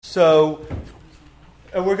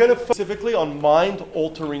And we're going to focus specifically on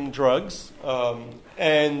mind-altering drugs,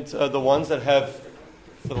 and the ones that have,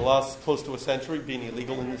 for the last close to a century, been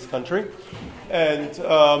illegal in this country. And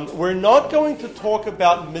we're not going to talk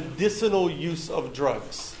about medicinal use of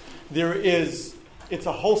drugs. It's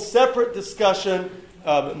a whole separate discussion,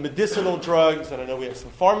 medicinal drugs, and I know we have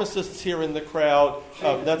some pharmacists here in the crowd.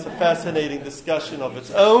 That's a fascinating discussion of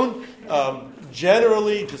its own.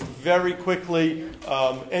 Generally, just very quickly,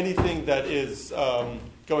 anything that is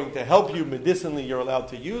going to help you medicinally, you're allowed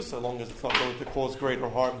to use, so long as it's not going to cause greater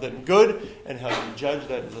harm than good, and how you judge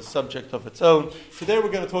that is a subject of its own. Today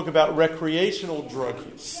we're going to talk about recreational drug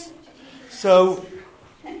use. So,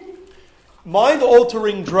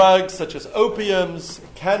 mind-altering drugs such as opiums,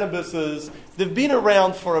 cannabises, they've been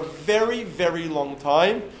around for a very, very long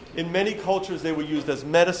time. In many cultures, they were used as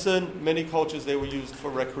medicine. Many cultures, they were used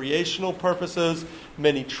for recreational purposes.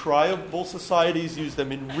 Many tribal societies used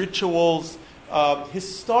them in rituals.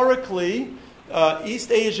 Historically,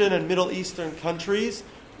 East Asian and Middle Eastern countries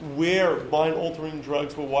where mind-altering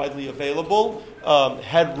drugs were widely available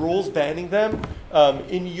had rules banning them.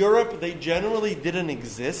 In Europe, they generally didn't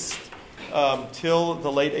exist till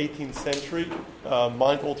the late 18th century.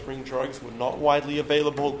 Mind-altering drugs were not widely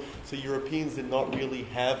available, so Europeans did not really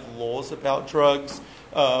have laws about drugs.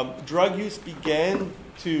 Drug use began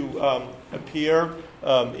to appear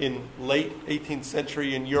in late 18th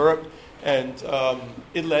century in Europe, and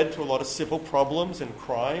it led to a lot of civil problems and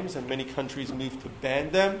crimes, and many countries moved to ban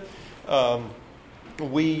them.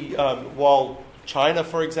 While China,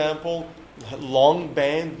 for example, long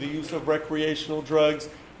banned the use of recreational drugs,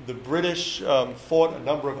 the British fought a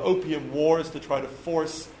number of opium wars to try to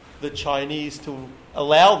force the Chinese to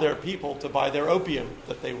allow their people to buy their opium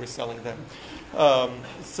that they were selling them.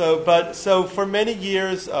 So for many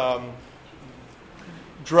years,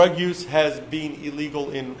 drug use has been illegal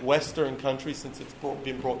in Western countries since it's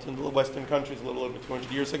been brought to Western countries a little over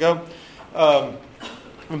 200 years ago.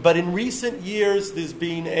 But in recent years, there's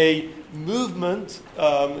been a movement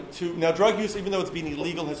now drug use, even though it's been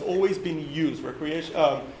illegal, has always been used.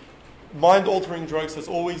 Mind-altering drugs has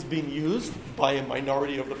always been used by a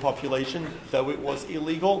minority of the population, though it was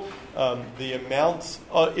illegal. The amount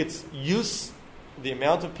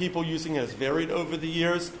of people using it has varied over the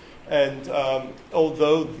years, and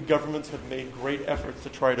although the governments have made great efforts to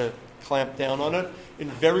try to clamp down on it, in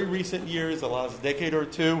very recent years, the last decade or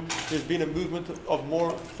two, there's been a movement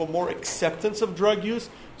for more acceptance of drug use,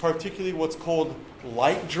 particularly what's called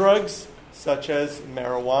light drugs, such as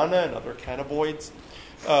marijuana and other cannabinoids.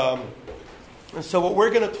 And so what we're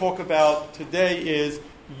going to talk about today is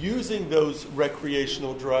using those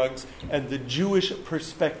recreational drugs and the Jewish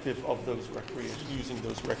perspective of using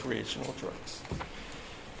those recreational drugs.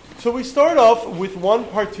 So we start off with one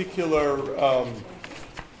particular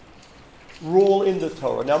rule in the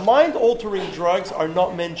Torah. Now, mind-altering drugs are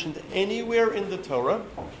not mentioned anywhere in the Torah.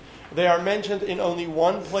 They are mentioned in only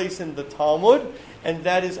one place in the Talmud, and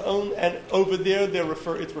that is and over there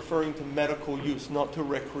it's referring to medical use, not to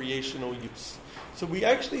recreational use. So we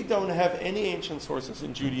actually don't have any ancient sources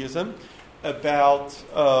in Judaism about.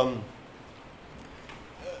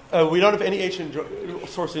 We don't have any ancient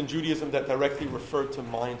source in Judaism that directly referred to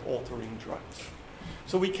mind-altering drugs.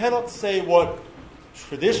 So we cannot say what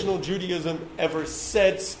traditional Judaism ever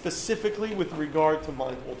said specifically with regard to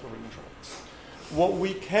mind-altering drugs. What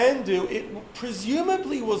we can do, it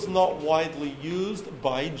presumably was not widely used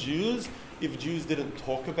by Jews if Jews didn't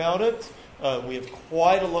talk about it. We have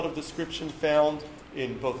quite a lot of description found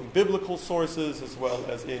in both in biblical sources as well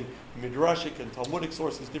as in Midrashic and Talmudic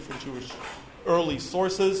sources, different Jewish early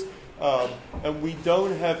sources. And we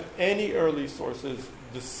don't have any early sources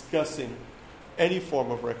discussing any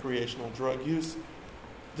form of recreational drug use.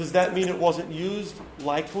 Does that mean it wasn't used?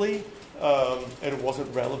 Likely. And it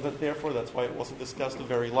wasn't relevant, therefore. That's why it wasn't discussed,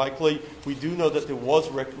 very likely. We do know that there was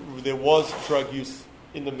drug use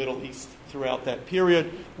in the Middle East throughout that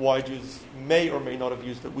period. Why Jews may or may not have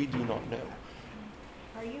used it, we do not know.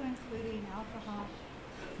 Are you including alcohol?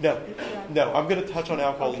 No. I'm going to touch on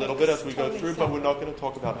alcohol a little bit as we go through, but we're not going to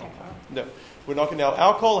talk about alcohol. No. We're not going to. Now,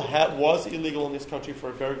 alcohol was illegal in this country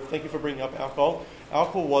thank you for bringing up alcohol.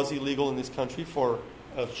 Alcohol was illegal in this country for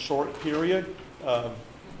a short period.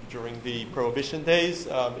 During the Prohibition days,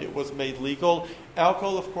 it was made legal.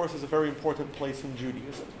 Alcohol, of course, is a very important place in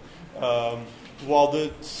Judaism. While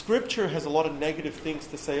the Scripture has a lot of negative things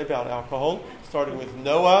to say about alcohol, starting with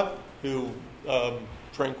Noah, who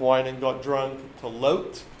drank wine and got drunk, to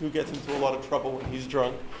Lot, who gets into a lot of trouble when he's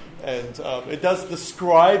drunk. And it does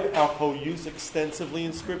describe alcohol use extensively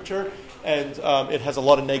in Scripture, and it has a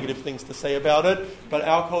lot of negative things to say about it. But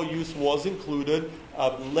alcohol use was included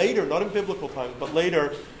later, not in biblical times, but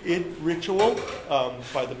later in ritual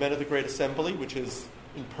by the men of the Great Assembly, which is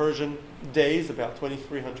in Persian days, about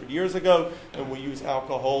 2,300 years ago, and we use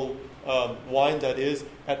alcohol, wine that is,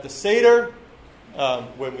 at the Seder,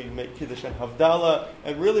 when we make Kiddush and Havdalah,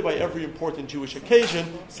 and really by every important Jewish occasion,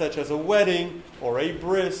 such as a wedding, or a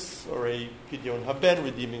bris, or a Pidyon Haben,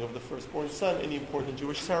 redeeming of the firstborn son, any important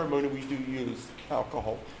Jewish ceremony, we do use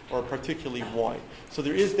alcohol, or particularly wine. So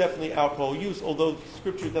there is definitely alcohol use, although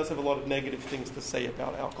Scripture does have a lot of negative things to say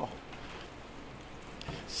about alcohol.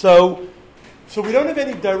 So we don't have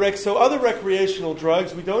any direct, so other recreational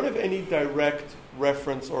drugs, we don't have any direct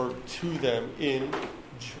reference or to them in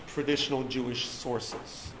traditional Jewish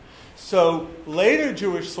sources. So later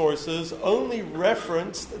Jewish sources only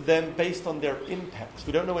referenced them based on their impacts.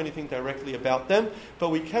 We don't know anything directly about them, but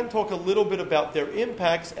we can talk a little bit about their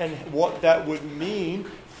impacts and what that would mean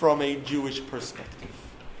from a Jewish perspective.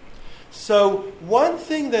 So one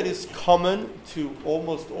thing that is common to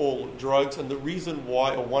almost all drugs, and the reason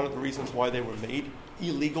why, or one of the reasons why they were made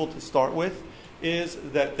illegal to start with, is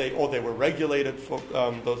that they were regulated for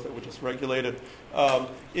those that were just regulated,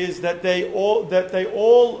 is that they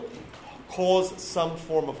all cause some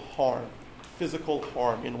form of harm, physical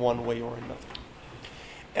harm in one way or another.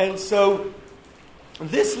 And so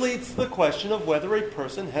this leads to the question of whether a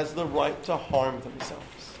person has the right to harm themselves.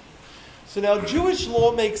 So now Jewish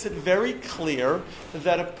law makes it very clear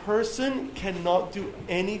that a person cannot do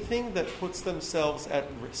anything that puts themselves at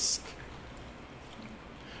risk.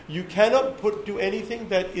 You cannot do anything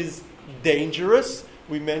that is dangerous.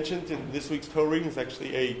 We mentioned in this week's Torah reading, it's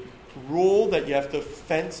actually a rule that you have to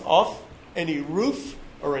fence off. Any roof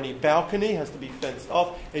or any balcony has to be fenced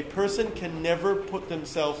off. A person can never put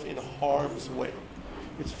themselves in harm's way.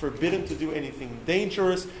 It's forbidden to do anything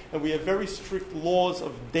dangerous, and we have very strict laws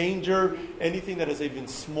of danger, anything that has even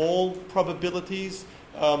small probabilities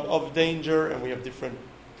of danger, and we have different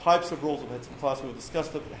types of rules. We've had some class, we've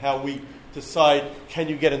discussed it, how we decide, can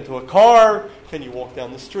you get into a car? Can you walk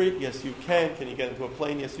down the street? Yes, you can. Can you get into a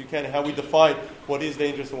plane? Yes, you can. How we define what is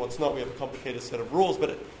dangerous and what's not, we have a complicated set of rules,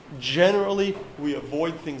 but generally we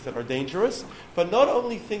avoid things that are dangerous, but not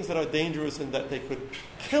only things that are dangerous and that they could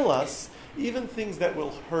kill us, even things that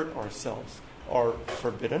will hurt ourselves are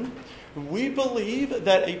forbidden. We believe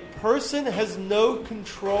that a person has no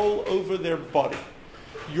control over their body.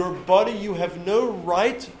 Your body, you have no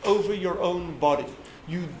right over your own body.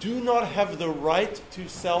 You do not have the right to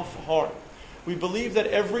self-harm. We believe that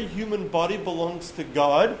every human body belongs to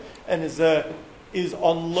God and is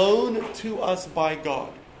on loan to us by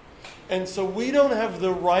God. And so we don't have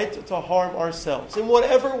the right to harm ourselves in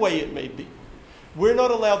whatever way it may be. We're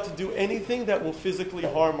not allowed to do anything that will physically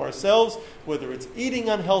harm ourselves, whether it's eating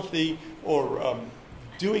unhealthy or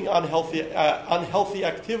doing unhealthy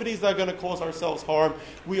activities that are going to cause ourselves harm.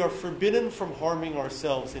 We are forbidden from harming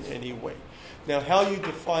ourselves in any way. Now, how you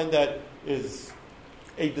define that is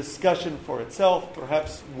a discussion for itself,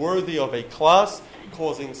 perhaps worthy of a class,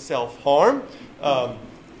 causing self-harm.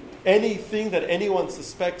 Anything that anyone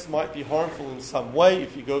suspects might be harmful in some way,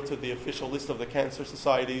 if you go to the official list of the Cancer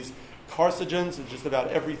Society's carcinogens, and just about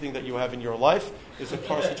everything that you have in your life is a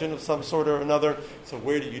carcinogen of some sort or another. So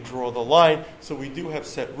where do you draw the line? So we do have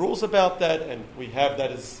set rules about that, and we have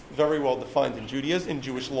that is very well defined in Judaism, in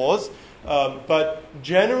Jewish laws. But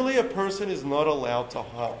generally, a person is not allowed to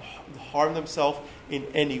harm themselves in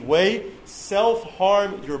any way.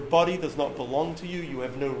 Self-harm, your body does not belong to you. You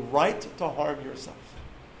have no right to harm yourself.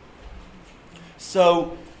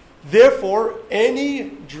 So, therefore, any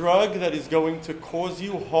drug that is going to cause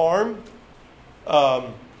you harm,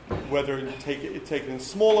 whether you take it in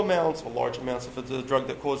small amounts or large amounts, if it's a drug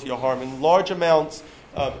that causes you harm in large amounts,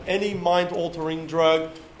 any mind-altering drug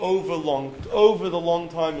over the long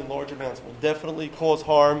time in large amounts will definitely cause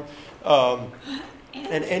harm.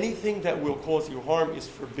 And anything that will cause you harm is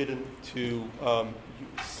forbidden to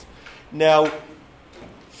use. Now,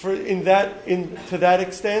 to that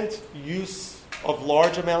extent, use of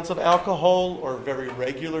large amounts of alcohol or very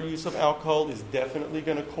regular use of alcohol is definitely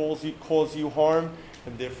going to cause you harm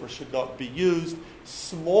and therefore should not be used.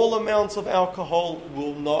 Small amounts of alcohol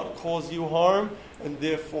will not cause you harm and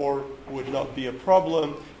therefore would not be a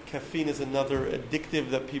problem. Caffeine is another addictive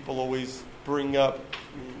that people always bring up.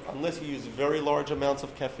 Unless you use very large amounts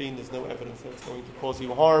of caffeine, there's no evidence that it's going to cause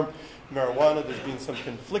you harm. Marijuana, there's been some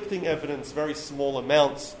conflicting evidence. Very small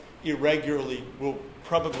amounts irregularly will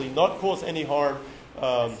probably not cause any harm.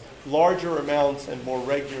 Larger amounts and more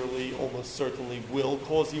regularly almost certainly will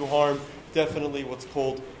cause you harm. Definitely what's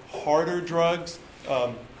called harder drugs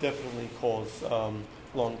definitely cause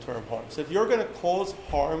long-term harm. So if you're going to cause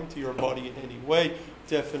harm to your body in any way,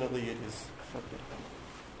 definitely it is forbidden.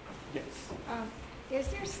 Is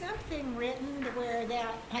there something written where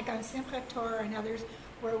that, like on Simchat Torah and others,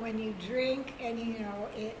 where when you drink and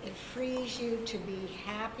it frees you to be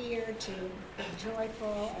happier, to be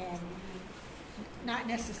joyful, and not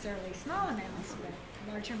necessarily small amounts,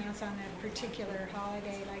 but large amounts on a particular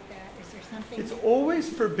holiday like that? Is there something? It's always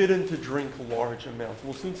forbidden to drink large amounts.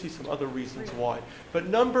 We'll soon see some other reasons why. But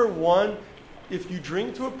number one, if you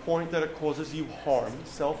drink to a point that it causes you harm,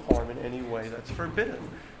 self-harm in any way, that's forbidden.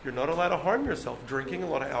 You're not allowed to harm yourself. Drinking a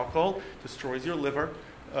lot of alcohol destroys your liver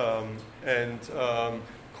and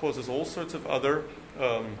causes all sorts of other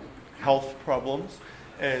health problems.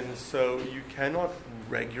 And so you cannot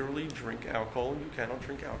regularly drink alcohol. You cannot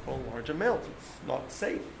drink alcohol in large amounts. It's not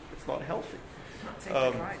safe. It's not healthy. It's not safe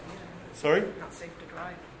to drive. Sorry? Not safe to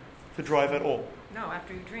drive. To drive at all. No,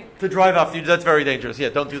 after you drink. To drive after you, that's very dangerous. Yeah,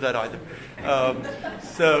 don't do that either.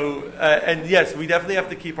 And yes, we definitely have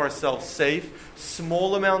to keep ourselves safe.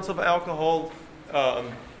 Small amounts of alcohol,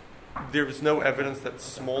 there is no evidence that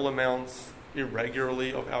small amounts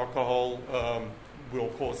irregularly of alcohol will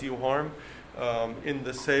cause you harm. In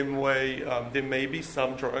the same way, there may be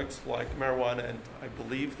some drugs like marijuana, and I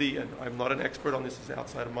believe and I'm not an expert on this, it's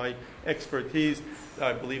outside of my expertise.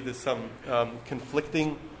 I believe there's some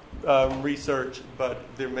conflicting research, but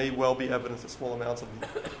there may well be evidence that small amounts of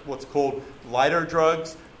what's called lighter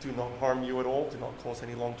drugs do not harm you at all, do not cause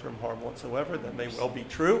any long-term harm whatsoever. That may well be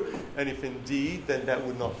true, and if indeed, then that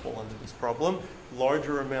would not fall under this problem.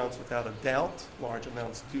 Larger amounts, without a doubt, large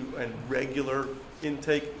amounts do, and regular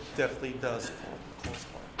intake definitely does cause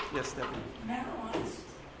harm. Yes, Debbie? Marijuana's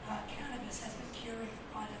cannabis has been curing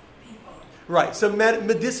a lot of people. Right, so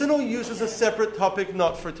medicinal use is a separate topic,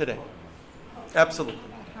 not for today. Absolutely.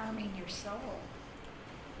 About harming your soul.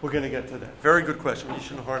 We're going to get to that. Very good question. You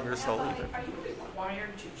shouldn't harm your soul either. Are you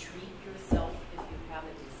required to treat yourself if you have a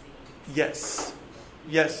disease? Yes.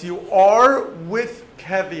 Yes, you are, with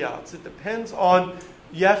caveats. It depends on,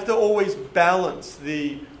 you have to always balance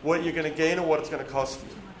what you're going to gain and what it's going to cost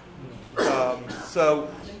you. So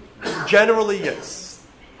generally, yes.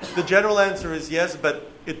 The general answer is yes, but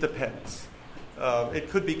it depends. It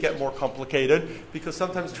could get more complicated because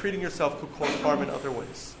sometimes treating yourself could cause harm in other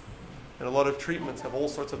ways. And a lot of treatments have all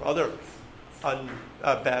sorts of other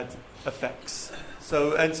bad effects.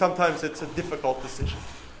 And sometimes it's a difficult decision.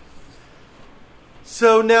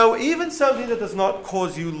 So now, even something that does not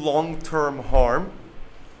cause you long-term harm,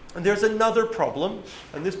 and there's another problem,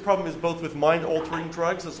 and this problem is both with mind-altering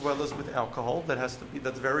drugs as well as with alcohol. That's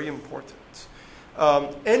very important.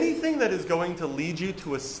 Anything that is going to lead you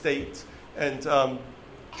to a state, and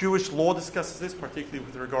Jewish law discusses this, particularly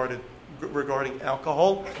with regarding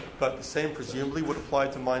alcohol, but the same presumably would apply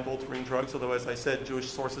to mind-altering drugs, although, as I said, Jewish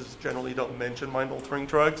sources generally don't mention mind-altering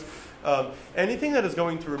drugs. Anything that is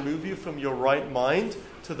going to remove you from your right mind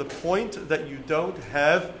to the point that you don't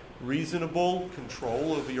have reasonable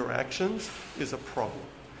control over your actions is a problem.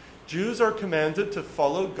 Jews are commanded to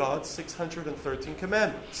follow God's 613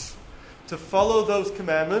 commandments. To follow those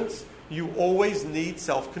commandments, you always need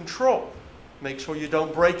self-control. Make sure you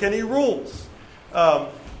don't break any rules.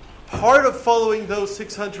 Part of following those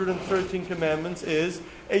 613 commandments is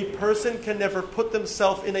a person can never put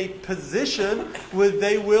themselves in a position where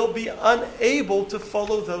they will be unable to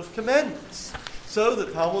follow those commandments. So the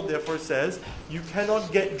Talmud therefore says you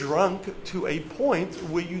cannot get drunk to a point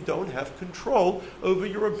where you don't have control over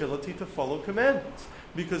your ability to follow commandments.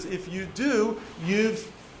 Because if you do, you've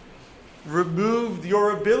removed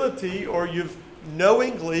your ability, or you've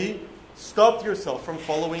knowingly stopped yourself from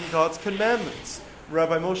following God's commandments.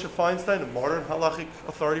 Rabbi Moshe Feinstein, a modern halachic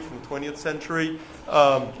authority from the 20th century,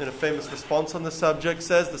 in a famous response on the subject,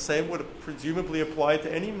 says the same would presumably apply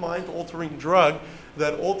to any mind-altering drug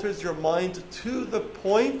that alters your mind to the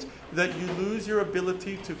point that you lose your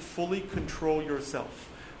ability to fully control yourself.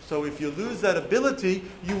 So if you lose that ability,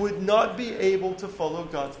 you would not be able to follow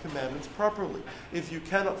God's commandments properly. If you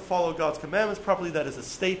cannot follow God's commandments properly, that is a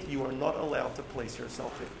state you are not allowed to place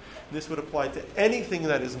yourself in. This would apply to anything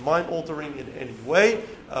that is mind-altering in any way,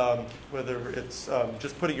 whether it's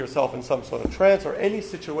just putting yourself in some sort of trance, or any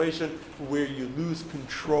situation where you lose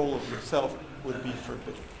control of yourself would be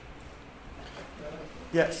forbidden.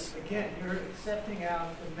 Yes? Again, you're accepting out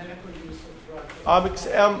the medical use of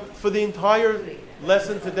drugs. For the entire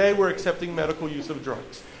lesson today, we're accepting medical use of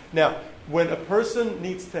drugs. Now, when a person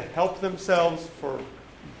needs to help themselves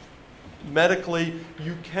medically,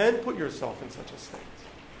 you can put yourself in such a state.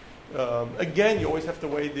 Again, you always have to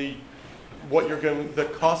weigh the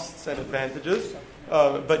costs and advantages.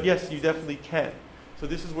 But yes, you definitely can. So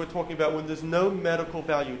this is what we're talking about when there's no medical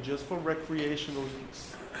value, just for recreational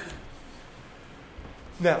use.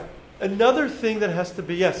 Now, another thing that has to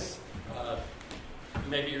be, yes?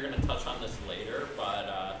 maybe you're going to touch on this later,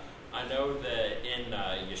 but I know that in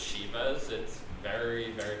yeshivas, it's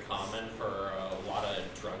very, very common for a lot of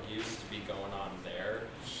drug use to be going on there.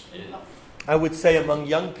 I would say among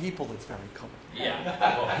young people, it's very common.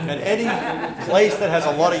 Yeah. Well, And any place that has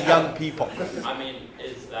a lot of young people.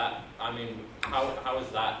 How is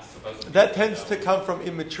that supposed to be? That tends to come from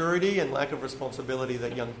immaturity and lack of responsibility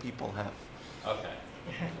that young people have. Okay.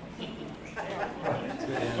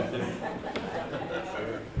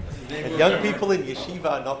 And young people in yeshiva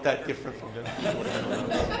are not that different from young people.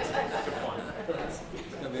 Good point.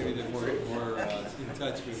 Maybe they're more in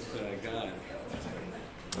touch with God.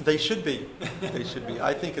 They should be. They should be.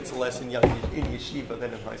 I think it's less in yeshiva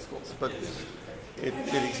than in high schools, but it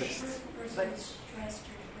exists. Stressed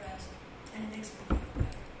or depressed, and it makes me feel better.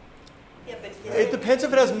 Yeah, but It depends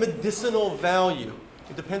if it has medicinal value.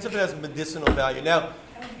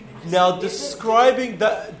 Now,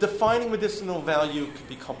 defining medicinal value could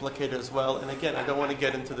be complicated as well. And again, I don't want to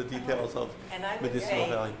get into the details of And I would medicinal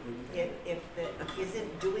say, value.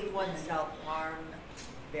 isn't doing oneself harm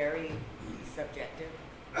very subjective?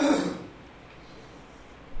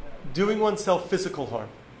 Doing oneself physical harm.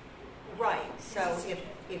 Right. So if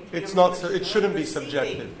It's you're not so- it shouldn't be perceiving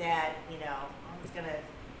subjective. That he's going to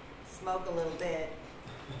smoke a little bit.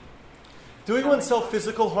 Doing oneself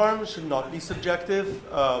physical harm should not be subjective.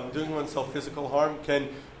 Doing oneself physical harm can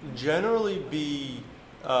generally be,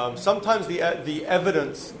 sometimes the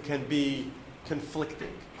evidence can be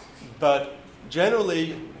conflicting, but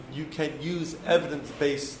generally you can use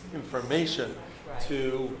evidence-based information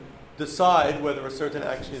to decide whether a certain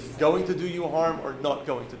action is going to do you harm or not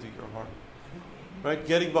going to do you harm. Right?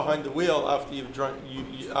 Getting behind the wheel after you've drunk,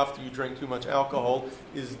 after you drink too much alcohol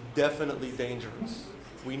is definitely dangerous.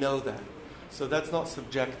 We know that. So that's not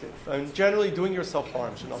subjective. And generally, doing yourself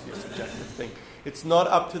harm should not be a subjective thing. It's not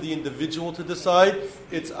up to the individual to decide.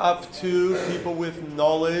 It's up to people with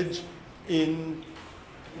knowledge in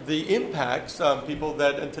the impacts.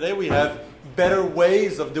 And today we have better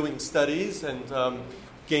ways of doing studies and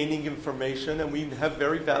gaining information, and we have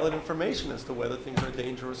very valid information as to whether things are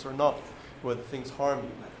dangerous or not, whether things harm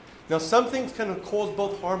you. Now, some things can cause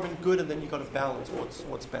both harm and good, and then you've got to balance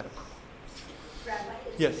what's better.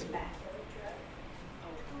 Yes.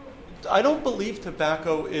 I don't believe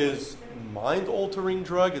tobacco is a mind-altering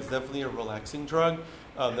drug. It's definitely a relaxing drug.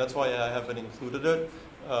 That's why I haven't included it.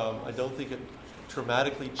 I don't think it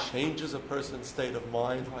dramatically changes a person's state of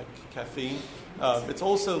mind like caffeine. It's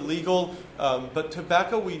also legal, but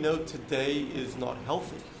tobacco we know today is not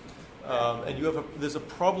healthy. And there's a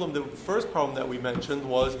problem. The first problem that we mentioned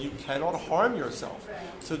was you cannot harm yourself.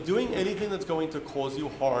 So doing anything that's going to cause you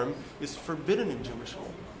harm is forbidden in Jewish law.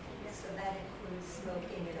 So that includes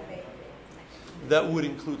smoking and vaping. That would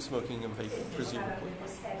include smoking and vaping, presumably.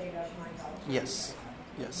 This heading of my knowledge. Yes.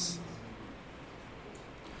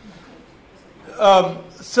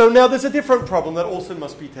 So now there's a different problem that also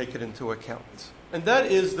must be taken into account. And that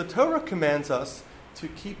is the Torah commands us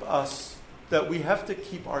that we have to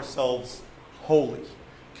keep ourselves holy.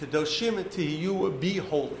 Kedoshim tihiyu, be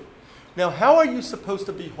holy. Now, how are you supposed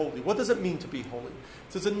to be holy? What does it mean to be holy?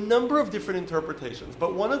 So there's a number of different interpretations,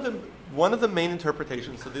 but one of the main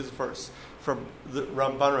interpretations of this verse from the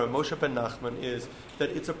Ramban Rav Moshe ben Nachman is that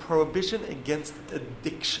it's a prohibition against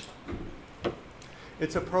addiction.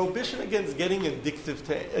 It's a prohibition against getting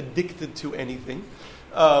addicted to anything.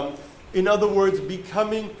 In other words,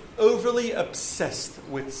 becoming overly obsessed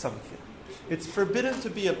with something. It's forbidden to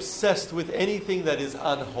be obsessed with anything that is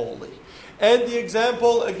unholy. And the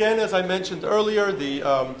example, again, as I mentioned earlier, the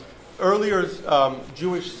earlier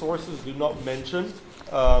Jewish sources do not mention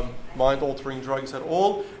mind-altering drugs at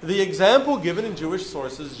all. The example given in Jewish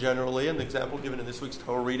sources generally, and the example given in this week's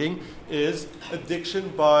Torah reading, is addiction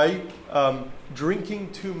by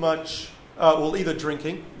drinking too much, either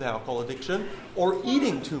drinking, the alcohol addiction, or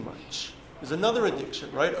eating too much is another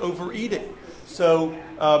addiction, right? Overeating. So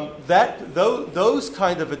those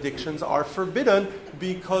kind of addictions are forbidden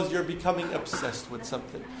because you're becoming obsessed with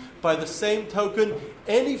something. By the same token,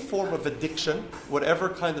 any form of addiction, whatever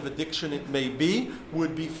kind of addiction it may be,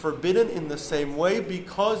 would be forbidden in the same way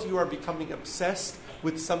because you are becoming obsessed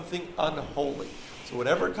with something unholy. So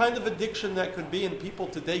whatever kind of addiction that could be, and people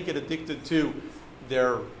today get addicted to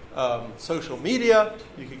their social media,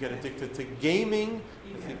 you could get addicted to gaming.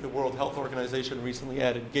 I think the World Health Organization recently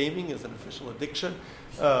added gaming as an official addiction.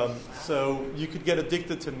 So you could get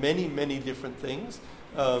addicted to many, many different things.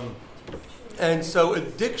 And so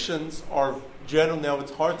addictions are general. Now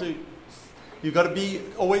it's hard to, you've got to be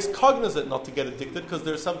always cognizant not to get addicted because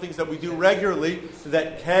there's some things that we do regularly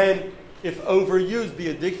that can if overused, be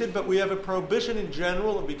addicted, but we have a prohibition in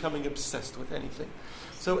general of becoming obsessed with anything.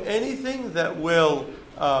 So anything that will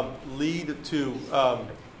lead to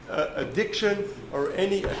addiction or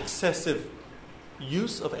any excessive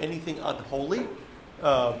use of anything unholy,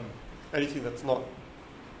 anything that's not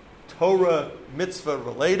Torah mitzvah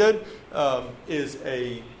related, is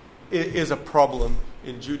a problem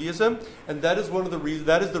in Judaism, and that is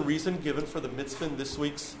the reason given for the mitzvah in this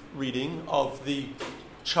week's reading of the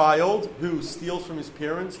child who steals from his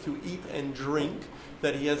parents to eat and drink,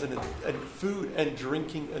 that he has a food and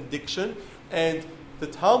drinking addiction, and the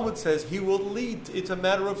Talmud says he will lead. It's a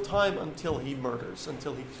matter of time until he murders,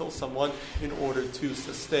 until he kills someone in order to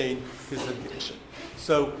sustain his addiction.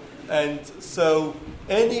 So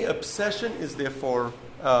any obsession is therefore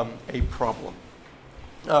a problem.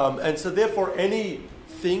 And so therefore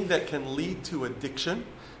anything that can lead to addiction,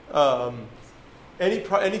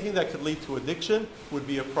 anything that could lead to addiction would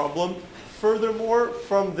be a problem. Furthermore,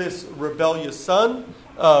 from this rebellious son,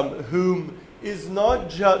 whom is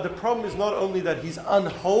not the problem is not only that he's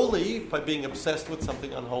unholy by being obsessed with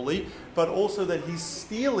something unholy, but also that he's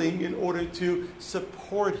stealing in order to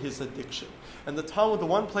support his addiction. And the Talmud, the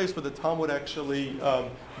one place where the Talmud actually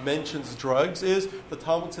mentions drugs is, the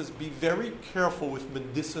Talmud says, be very careful with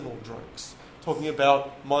medicinal drugs. Talking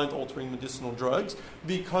about mind-altering medicinal drugs,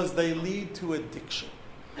 because they lead to addiction.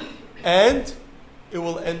 And it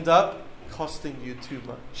will end up costing you too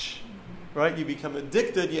much. Right? You become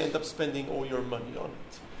addicted, you end up spending all your money on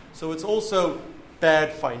it. So it's also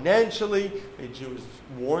bad financially. A Jew is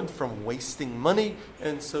warned from wasting money,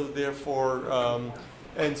 and so therefore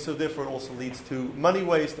it also leads to money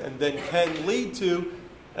waste, and then can lead to,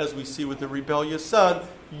 as we see with the rebellious son,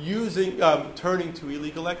 turning to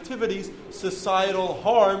illegal activities, societal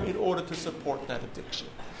harm in order to support that addiction.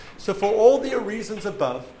 So for all the reasons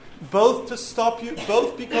above, both to stop you,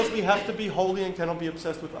 both because we have to be holy and cannot be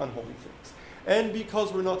obsessed with unholy things, and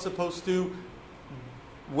because we're not supposed to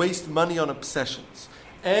waste money on obsessions,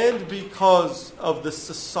 and because of the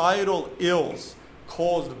societal ills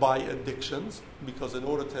caused by addictions, because in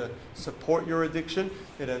order to support your addiction,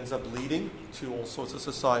 it ends up leading to all sorts of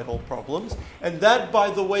societal problems. And that,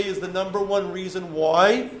 by the way, is the number one reason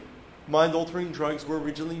why mind-altering drugs were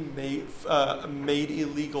originally made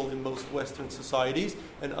illegal in most Western societies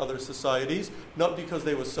and other societies, not because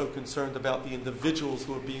they were so concerned about the individuals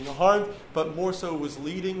who were being harmed, but more so it was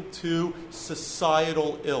leading to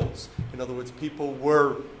societal ills. In other words, people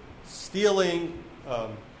were stealing,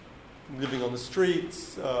 living on the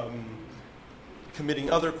streets, committing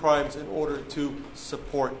other crimes in order to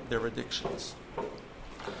support their addictions.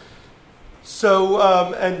 So,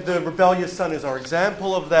 and the rebellious son is our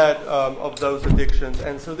example of that, of those addictions.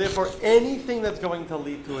 And so therefore, anything that's going to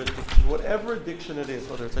lead to addiction, whatever addiction it is,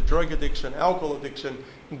 whether it's a drug addiction, alcohol addiction,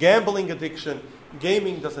 gambling addiction,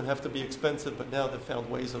 gaming doesn't have to be expensive, but now they've found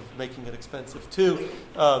ways of making it expensive too.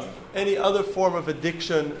 Any other form of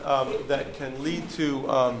addiction that can lead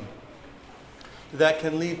to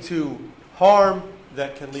harm,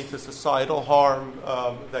 that can lead to societal harm,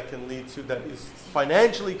 that is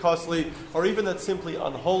financially costly, or even that's simply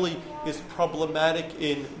unholy, is problematic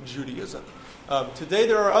in Judaism. Today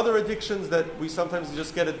there are other addictions that we sometimes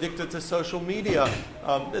just get addicted to social media.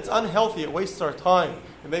 It's unhealthy, it wastes our time.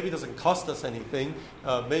 It maybe doesn't cost us anything,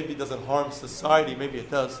 maybe it doesn't harm society, maybe it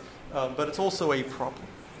does, but it's also a problem.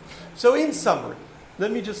 So in summary,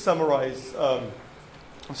 let me just summarize.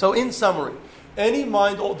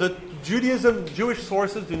 Jewish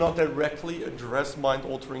sources do not directly address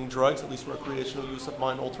mind-altering drugs, at least recreational use of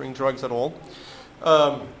mind-altering drugs at all.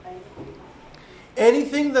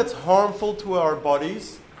 Anything that's harmful to our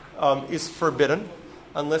bodies is forbidden,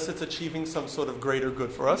 unless it's achieving some sort of greater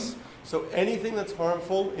good for us. So anything that's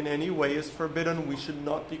harmful in any way is forbidden. We should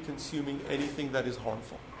not be consuming anything that is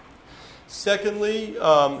harmful. Secondly,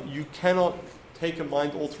 you cannot take a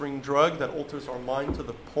mind-altering drug that alters our mind to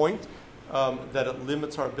the point that it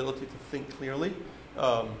limits our ability to think clearly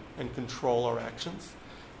and control our actions.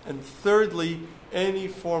 And thirdly, any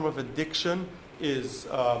form of addiction is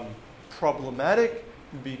problematic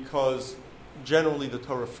because generally the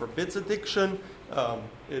Torah forbids addiction,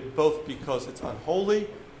 both because it's unholy,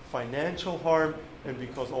 financial harm, and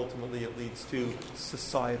because ultimately it leads to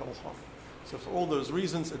societal harm. So for all those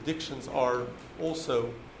reasons, addictions are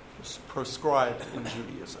also proscribed in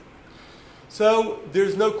Judaism. So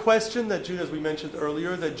there's no question that, as we mentioned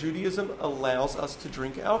earlier, that Judaism allows us to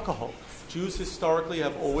drink alcohol. Jews historically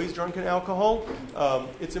have always drunken alcohol.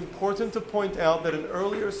 It's important to point out that in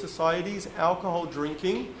earlier societies, alcohol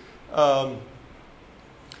drinking was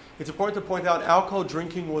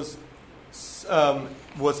a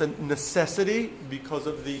necessity because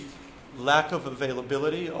of the lack of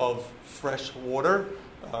availability of fresh water.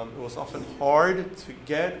 It was often hard to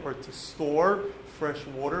get or to store fresh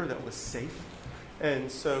water that was safe.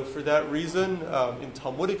 And so for that reason, in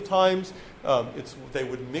Talmudic times, they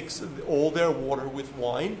would mix all their water with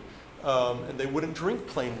wine, and they wouldn't drink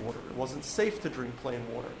plain water. It wasn't safe to drink plain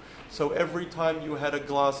water. So every time you had a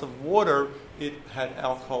glass of water, it had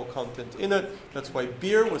alcohol content in it. That's why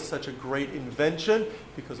beer was such a great invention,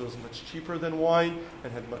 because it was much cheaper than wine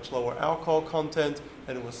and had much lower alcohol content,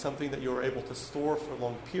 and it was something that you were able to store for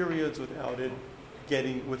long periods without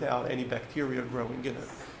any bacteria growing in it.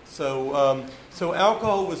 So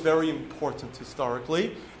alcohol was very important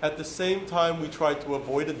historically. At the same time, we tried to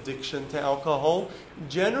avoid addiction to alcohol.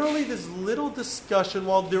 Generally, there's little discussion.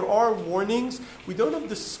 While there are warnings, we don't have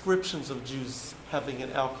descriptions of Jews having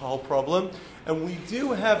an alcohol problem. And we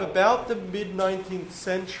do have, about the mid-19th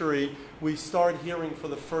century, we start hearing for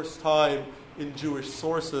the first time in Jewish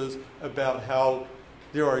sources about how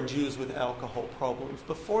there are Jews with alcohol problems.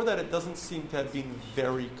 Before that, it doesn't seem to have been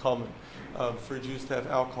very common for Jews to have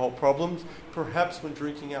alcohol problems. Perhaps when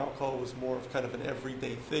drinking alcohol was more of kind of an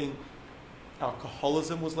everyday thing,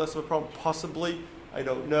 alcoholism was less of a problem. Possibly, I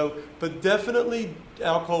don't know. But definitely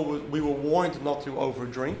alcohol, we were warned not to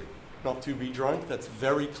overdrink, not to be drunk. That's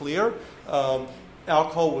very clear.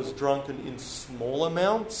 Alcohol was drunken in small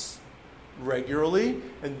amounts regularly,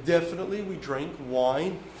 and definitely we drank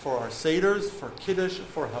wine for our seders, for Kiddush,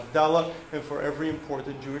 for Havdalah, and for every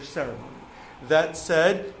important Jewish ceremony. That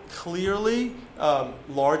said, clearly,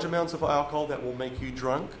 large amounts of alcohol that will make you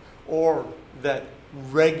drunk, or that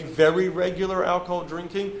very regular alcohol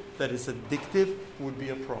drinking that is addictive, would be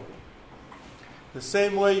a problem. The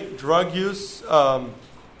same way, drug use, light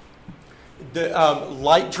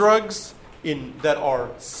drugs that are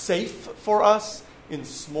safe for us in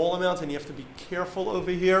small amounts, and you have to be careful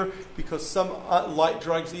over here, because some light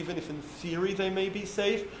drugs, even if in theory they may be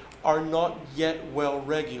safe, are not yet well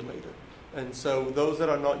regulated. And so those that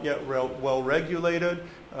are not yet well regulated,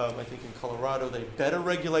 I think in Colorado they better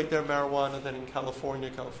regulate their marijuana than in California.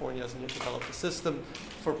 California hasn't yet developed a system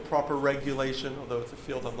for proper regulation, although it's a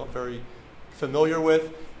field I'm not very familiar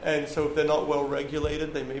with. And so if they're not well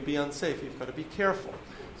regulated, they may be unsafe. You've got to be careful.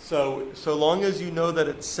 So long as you know that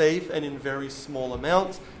it's safe and in very small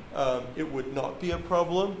amounts, it would not be a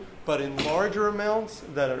problem. But in larger amounts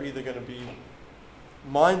that are either going to be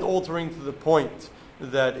mind-altering to the point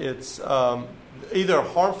that it's either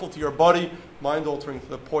harmful to your body, mind-altering to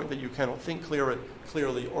the point that you cannot think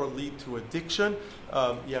clearly, or lead to addiction,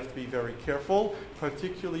 you have to be very careful.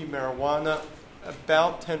 Particularly marijuana,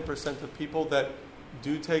 about 10% of people that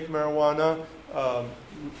do take marijuana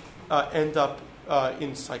end up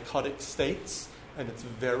in psychotic states, and it's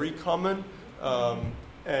very common.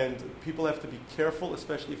 And people have to be careful,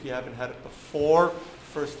 especially if you haven't had it before.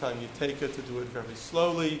 First time you take it, to do it very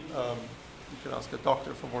slowly. You can ask a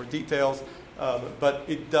doctor for more details. But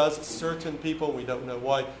it does, certain people, we don't know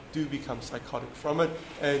why, do become psychotic from it.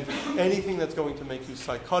 And anything that's going to make you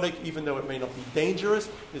psychotic, even though it may not be dangerous,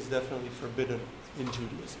 is definitely forbidden in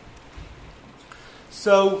Judaism.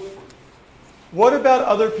 So, what about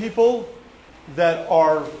other people that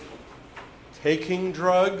are taking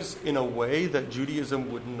drugs in a way that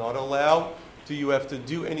Judaism would not allow? Do you have to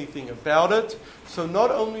do anything about it? So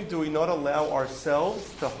not only do we not allow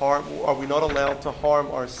ourselves to harm, are we not allowed to harm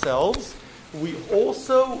ourselves, we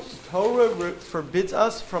also, Torah forbids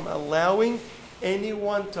us from allowing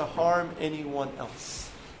anyone to harm anyone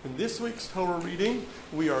else. In this week's Torah reading,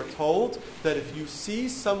 we are told that if you see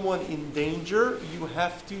someone in danger, you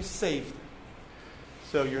have to save them.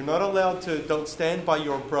 So you're not allowed to, don't stand by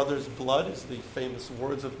your brother's blood, is the famous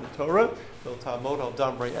words of the Torah.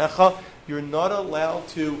 You're not allowed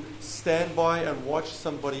to stand by and watch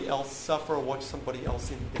somebody else suffer, watch somebody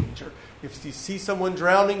else in danger. If you see someone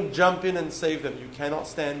drowning, jump in and save them. You cannot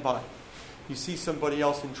stand by. You see somebody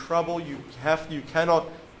else in trouble, you cannot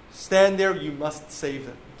stand there, you must save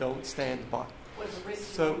them. Don't stand by. What if it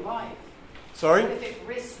risks your life? Sorry? What if it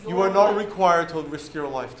risks your You are not life? required to risk your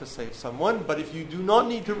life to save someone, but if you do not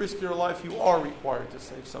need to risk your life, you are required to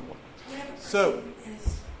save someone. So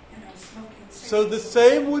the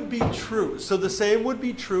same would be true. So the same would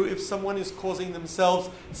be true if someone is causing themselves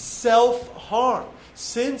self-harm.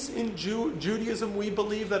 Since in Judaism we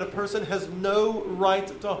believe that a person has no right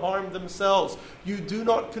to harm themselves. You do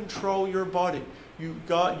not control your body.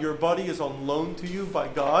 Your body is on loan to you by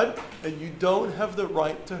God, and you don't have the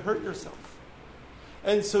right to hurt yourself.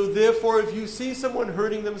 And so therefore, if you see someone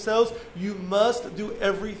hurting themselves, you must do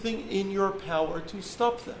everything in your power to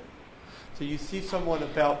stop them. So you see someone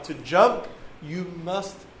about to jump, you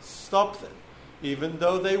must stop them, even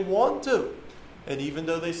though they want to. And even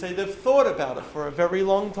though they say they've thought about it for a very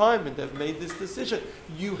long time and they've made this decision,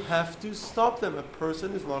 you have to stop them. A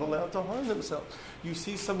person is not allowed to harm themselves. You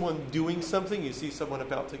see someone doing something, you see someone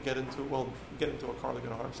about to get into a car, they're going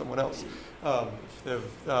to harm someone else.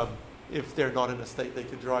 If they're not in a state they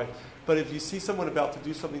could drive. But if you see someone about to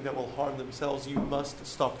do something that will harm themselves, you must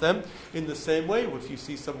stop them. In the same way, if you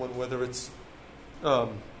see someone, whether it's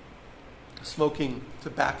smoking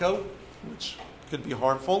tobacco, which could be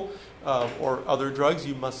harmful, or other drugs,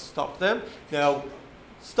 you must stop them. Now,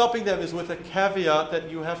 stopping them is with a caveat that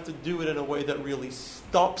you have to do it in a way that really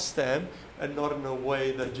stops them and not in a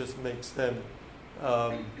way that just makes them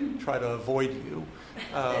try to avoid you.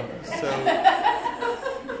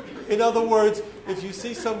 In other words, if you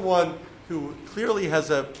see someone who clearly has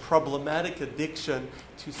a problematic addiction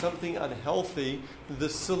to something unhealthy, the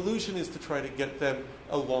solution is to try to get them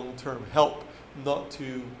a long-term help, not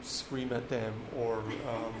to scream at them or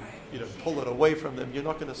pull it away from them. You're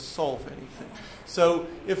not going to solve anything. So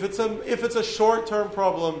if it's a short-term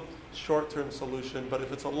problem, short-term solution. But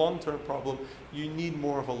if it's a long-term problem, you need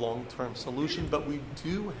more of a long-term solution. But we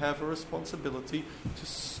do have a responsibility to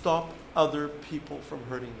stop other people from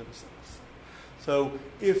hurting themselves. So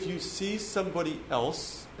if you see somebody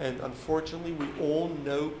else, and unfortunately we all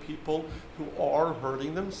know people who are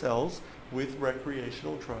hurting themselves with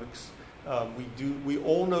recreational drugs. We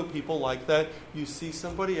all know people like that. You see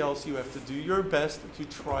somebody else, you have to do your best to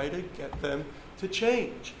try to get them to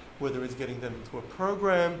change, whether it's getting them into a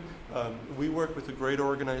program. We work with a great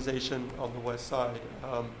organization on the West Side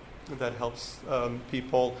that helps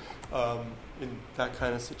people in that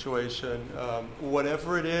kind of situation.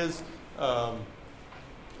 Whatever it is,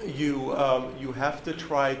 you have to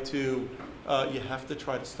try to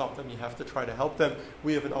stop them. You have to try to help them.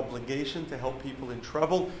 We have an obligation to help people in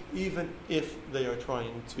trouble, even if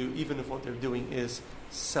what they're doing is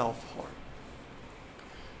self-harm.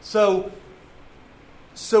 So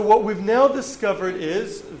what we've now discovered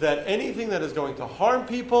is that anything that is going to harm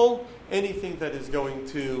people, anything that is going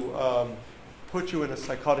to put you in a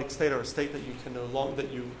psychotic state or a state that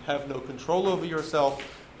you have no control over yourself,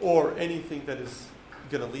 or anything that is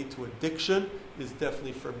going to lead to addiction is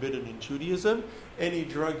definitely forbidden in Judaism. Any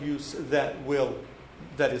drug use that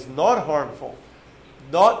is not harmful,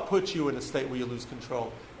 not put you in a state where you lose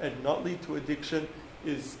control, and not lead to addiction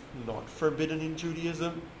is not forbidden in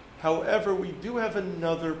Judaism. However, we do have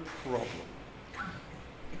another problem,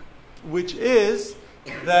 which is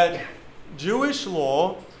that Jewish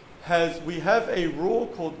law we have a rule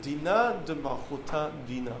called Dina de Malchuta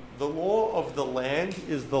Dina. The law of the land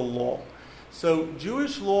is the law. So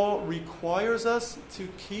Jewish law requires us to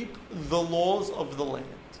keep the laws of the land.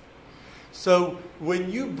 So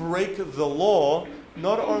when you break the law,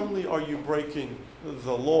 not only are you breaking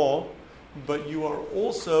the law, but you are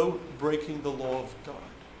also breaking the law of God.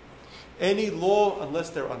 Any law,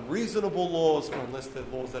 unless they're unreasonable laws or unless they're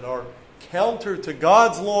laws that are counter to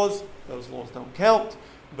God's laws, those laws don't count.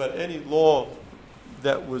 But any law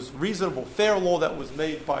that was reasonable, fair law that was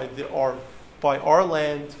made by our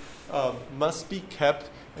land must be kept,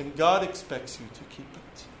 and God expects you to keep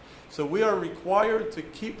it. So we are required to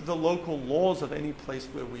keep the local laws of any place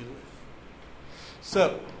where we live.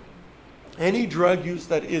 So any drug use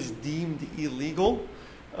that is deemed illegal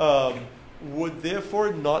would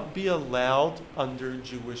therefore not be allowed under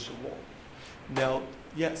Jewish law. Now,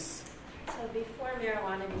 yes? So before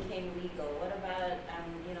marijuana became legal, what about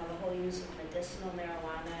the whole use of medicinal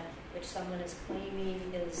marijuana, which someone is claiming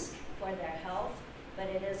is for their health, but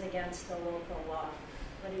it is against the local law?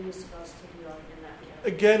 What are you supposed to do in that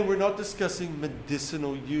case? Again, we're not discussing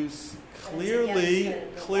medicinal use. Clearly,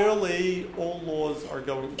 all laws are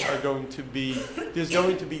going to be. There's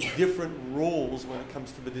going to be different rules when it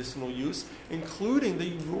comes to medicinal use, including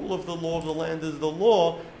the rule of the law of the land is the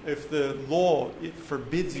law. If the law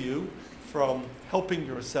forbids you from helping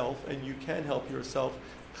yourself, and you can help yourself,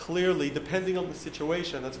 clearly, depending on the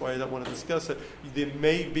situation, that's why I don't want to discuss it. There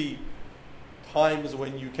may be times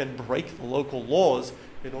when you can break the local laws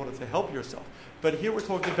in order to help yourself. But here we're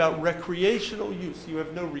talking about recreational use. You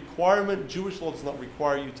have no requirement. Jewish law does not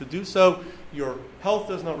require you to do so. Your health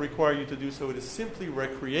does not require you to do so. It is simply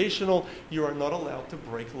recreational. You are not allowed to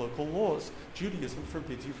break local laws. Judaism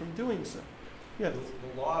forbids you from doing so. Yes?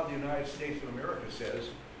 The law of the United States of America says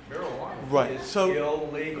marijuana is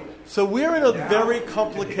illegal. So we're in a very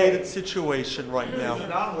complicated situation right now. It's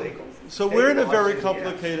not legal. So we're in a very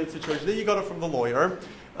complicated situation. There you got it from the lawyer.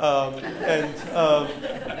 And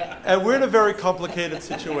we're in a very complicated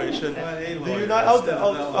situation.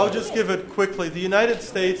 I'll just give it quickly. The United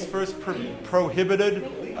States first prohibited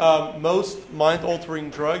most mind-altering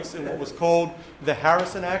drugs in what was called the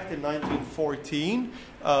Harrison Act in 1914,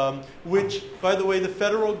 which, by the way, the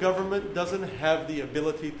federal government doesn't have the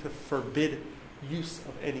ability to forbid use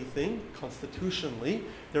of anything constitutionally.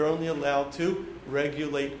 They're only allowed to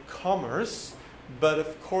regulate commerce, but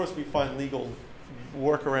of course we find legal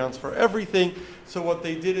workarounds for everything. So what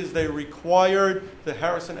they did is the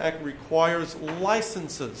Harrison Act requires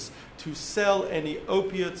licenses to sell any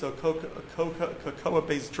opiates or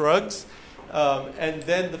cocoa-based drugs, and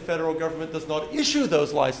then the federal government does not issue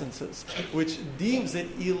those licenses, which deems it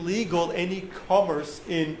illegal. Any commerce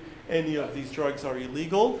in any of these drugs are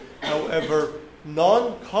illegal. However,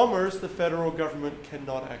 non-commerce, the federal government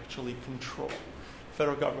cannot actually control. The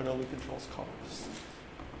federal government only controls commerce.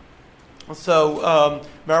 So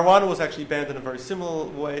marijuana was actually banned in a very similar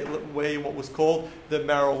way what was called the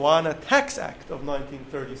Marijuana Tax Act of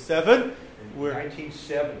 1937. In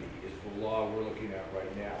 1970 is the law we're looking at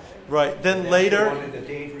right now. Right. Then and later... the one in the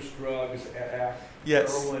Dangerous Drugs Act,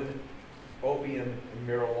 yes. heroin, opium, and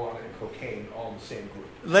marijuana, and cocaine, all in the same group.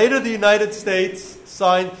 Later, the United States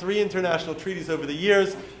signed 3 international treaties over the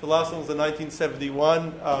years. The last one was the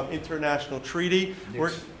 1971 International Treaty.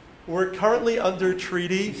 We're currently under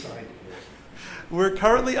treaty. We're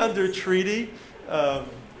currently under treaty,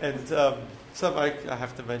 and I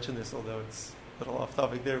have to mention this, although it's a little off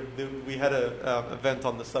topic. We had an event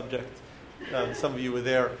on the subject. Some of you were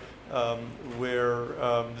there, where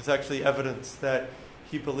there's actually evidence that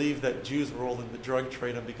he believed that Jews were all in the drug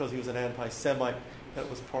trade, and because he was an anti-Semite, that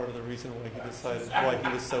was part of the reason why he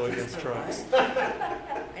was so against drugs.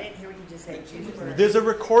 I didn't hear what you just said. There's a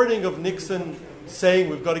recording of Nixon saying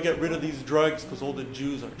we've got to get rid of these drugs because all the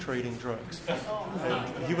Jews are trading drugs.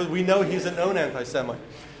 And we know he's a known anti-Semite.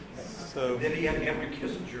 So then he had Henry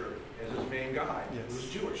Kissinger as his main guy, who was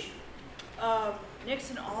Jewish.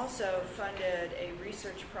 Nixon also funded a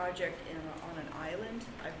research project on an island.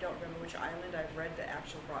 I don't remember which island. I've read the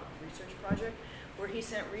actual research project, where he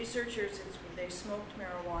sent researchers. They smoked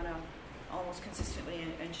marijuana almost consistently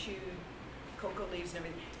and chewed coca leaves and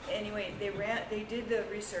everything. Anyway, they did the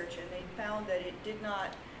research, and they found that it did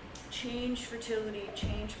not change fertility,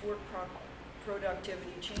 change work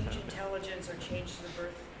productivity, change intelligence, or change the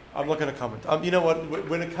birth. I'm not going to comment. You know what?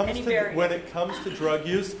 When it comes to drug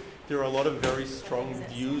use, there are a lot of very strong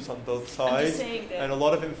views on both sides, and a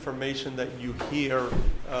lot of information that you hear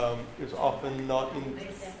is often not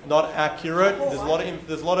accurate.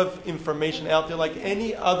 There's a lot of information out there, like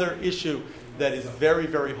any other issue that is very,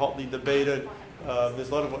 very hotly debated. There's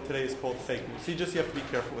a lot of what today is called fake news. So you have to be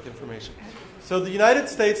careful with information. So the United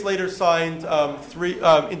States later signed 3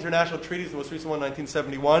 international treaties, the most recent one,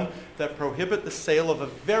 1971, that prohibit the sale of a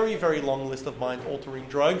very, very long list of mind-altering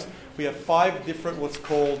drugs. We have 5 different what's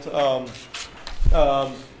called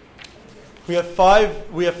we have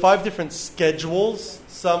 5 different schedules.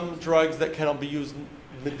 Some drugs that cannot be used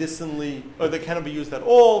medicinally, or that cannot be used at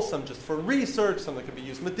all. Some just for research. Some that can be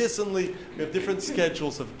used medicinally. We have different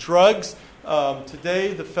schedules of drugs.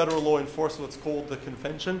 Today, the federal law enforces what's called the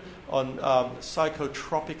Convention on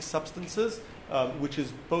Psychotropic Substances, which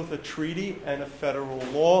is both a treaty and a federal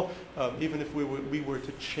law. Even if we were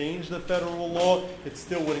to change the federal law, it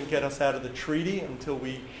still wouldn't get us out of the treaty until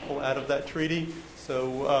we pull out of that treaty.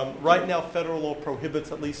 So right now, federal law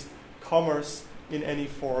prohibits at least commerce in any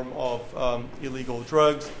form of illegal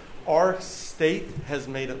drugs. Our state has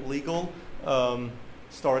made it legal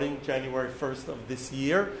starting January 1st of this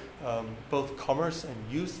year, both commerce and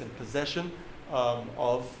use and possession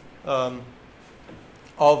of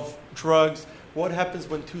drugs. What happens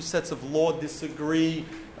when 2 sets of law disagree?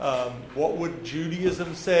 What would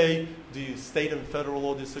Judaism say? Do state and federal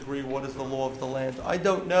law disagree? What is the law of the land? I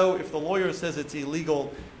don't know. If the lawyer says it's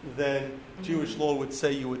illegal, then Jewish law would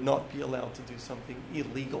say you would not be allowed to do something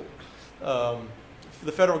illegal.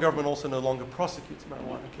 The federal government also no longer prosecutes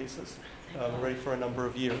marijuana cases, already for a number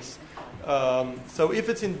of years. So if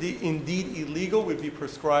it's indeed illegal, we'd be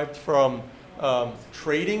prescribed from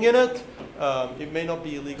trading in it. It may not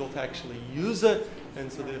be illegal to actually use it,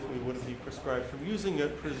 and so therefore we wouldn't be prescribed from using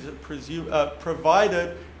it,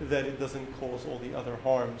 provided that it doesn't cause all the other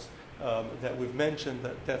harms that we've mentioned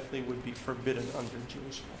that definitely would be forbidden under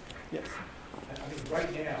Jewish law. Yes? I mean,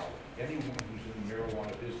 right now, anyone who's in the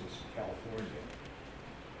marijuana business in California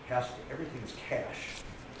everything's cash.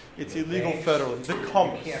 It's illegal federally. The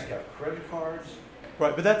commerce. You can't have credit cards.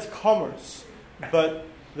 Right, but that's commerce. But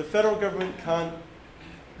the federal government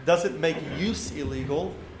doesn't make use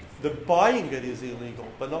illegal. The buying it is illegal,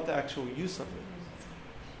 but not the actual use of it.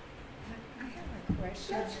 I have a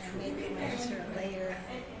question, and maybe we'll answer it later.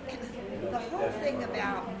 The whole thing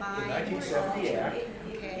about mind,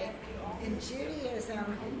 okay, in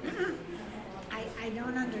Judaism, I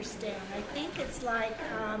don't understand. I think it's like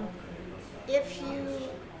if you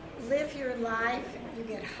live your life, you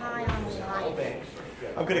get high on life.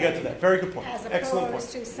 I'm going to get to that. Very good point. As Excellent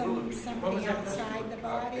opposed point. to something outside the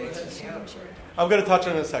body to change your... I'm going to touch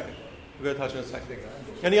on it in a second.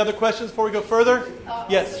 Any other questions before we go further?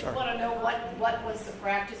 Yes, I sure. want to know what was the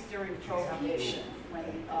practice during Prohibition when,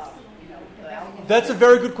 the alcohol... That's a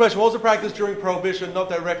very good question. What was the practice during Prohibition? Not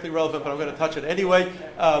directly relevant, but I'm going to touch it anyway.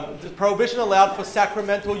 The Prohibition allowed for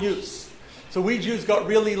sacramental use. So we Jews got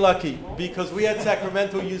really lucky because we had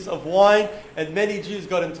sacramental use of wine, and many Jews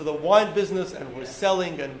got into the wine business and were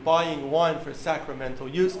selling and buying wine for sacramental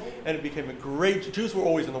use, and it became a great... Jews were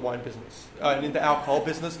always in the wine business and in the alcohol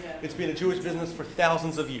business. It's been a Jewish business for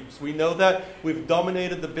thousands of years. We know that. We've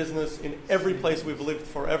dominated the business in every place we've lived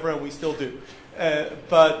forever, and we still do.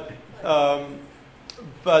 But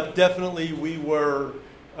definitely we were...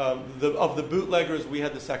 of the bootleggers, we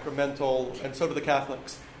had the sacramental, and so did the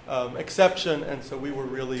Catholics. Exception, and so we were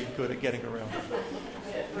really good at getting around.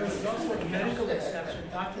 There's also a medical exception.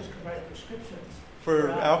 Doctors can write prescriptions. For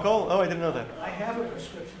alcohol? Oh, I didn't know that. I have a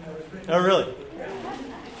prescription that was written. Oh, really?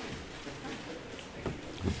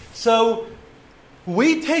 So,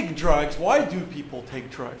 we take drugs. Why do people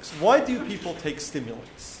take drugs? Why do people take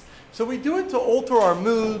stimulants? So we do it to alter our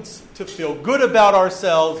moods, to feel good about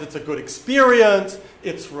ourselves. It's a good experience.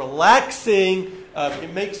 It's relaxing.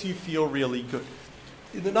 It makes you feel really good.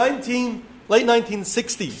 In the late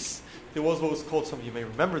 1960s, there was what was called, some of you may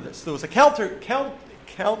remember this, there was a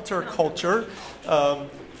counterculture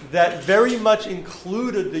that very much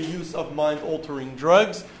included the use of mind-altering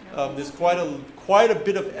drugs. There's quite a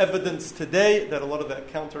bit of evidence today that a lot of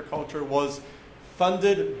that counterculture was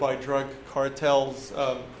funded by drug cartels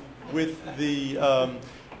with the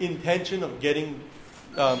intention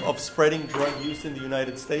of spreading drug use in the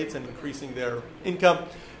United States and increasing their income.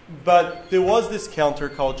 But there was this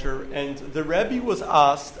counterculture, and the Rebbe was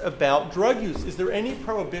asked about drug use. Is there any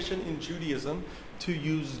prohibition in Judaism to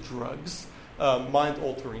use drugs,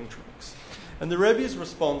 mind-altering drugs? And the Rebbe's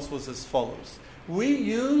response was as follows. We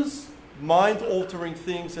use mind-altering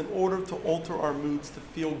things in order to alter our moods to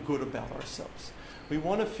feel good about ourselves. We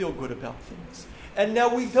want to feel good about things. And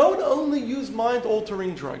now we don't only use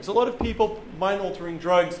mind-altering drugs. A lot of people, mind-altering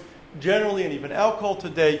drugs, generally, and even alcohol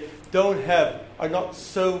today, are not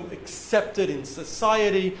so accepted in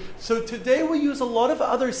society. So today we use a lot of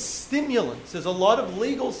other stimulants. There's a lot of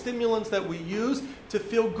legal stimulants that we use to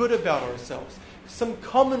feel good about ourselves. Some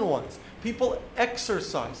common ones. People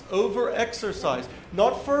exercise, over-exercise,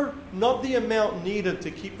 not the amount needed to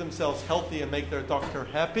keep themselves healthy and make their doctor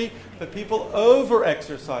happy, but people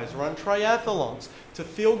over-exercise, run triathlons to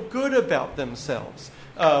feel good about themselves.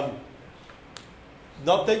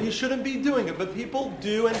 Not that you shouldn't be doing it, but people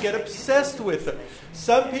do and get obsessed with it.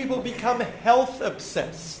 Some people become health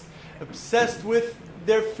obsessed with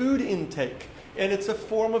their food intake, and it's a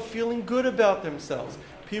form of feeling good about themselves.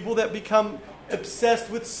 People that become obsessed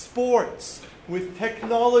with sports, with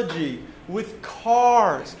technology, with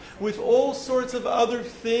cars, with all sorts of other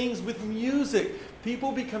things, with music.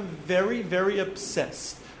 People become very, very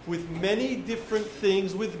obsessed with many different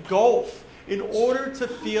things, with golf, in order to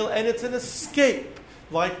feel, and it's an escape.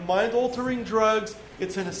 Like mind-altering drugs,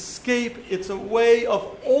 it's an escape. It's a way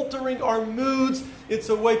of altering our moods. It's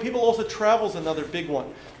a way, people also, travel's another big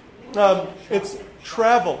one. It's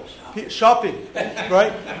travel, shopping,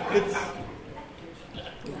 right? It's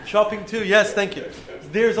shopping too, yes, thank you.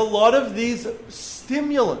 There's a lot of these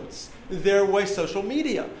stimulants. They're ways, social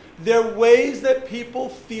media. They're ways that people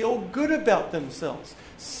feel good about themselves.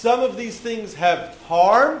 Some of these things have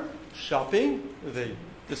harm, shopping, they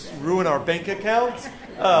just ruin our bank accounts.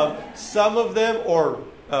 Some of them, or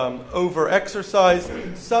over-exercise,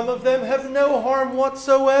 some of them have no harm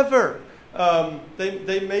whatsoever.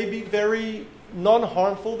 They may be very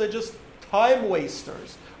non-harmful. They're just time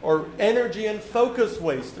wasters or energy and focus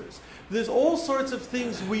wasters. There's all sorts of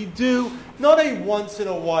things we do, not a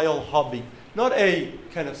once-in-a-while hobby, not a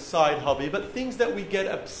kind of side hobby, but things that we get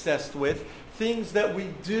obsessed with, things that we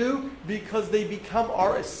do because they become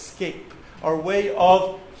our escape, our way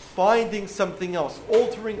of finding something else,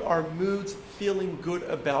 altering our moods, feeling good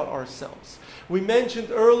about ourselves. We mentioned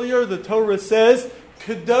earlier, the Torah says,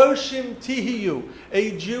 Kedoshim Tihiyu.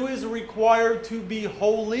 A Jew is required to be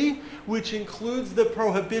holy, which includes the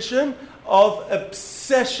prohibition of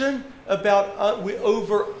obsession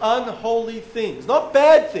over unholy things. Not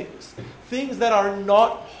bad things, things that are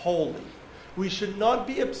not holy. We should not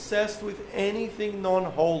be obsessed with anything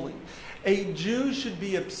non-holy. A Jew should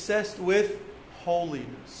be obsessed with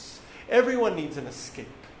holiness. Everyone needs an escape.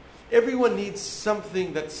 Everyone needs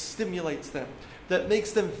something that stimulates them, that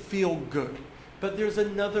makes them feel good. But there's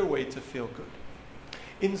another way to feel good.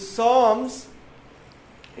 In Psalms,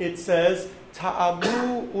 it says,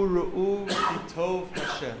 Ta'amu uru'u kitov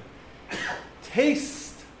Hashem.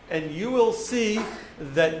 Taste and you will see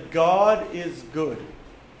that God is good.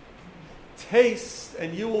 Taste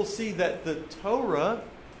and you will see that the Torah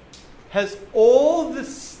has all the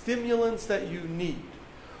stimulants that you need,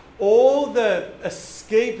 all the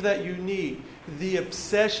escape that you need, the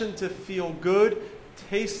obsession to feel good.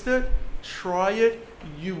 Taste it, try it,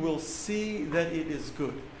 you will see that it is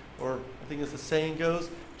good. Or I think as the saying goes,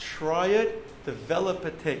 try it, develop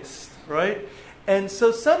a taste, right? And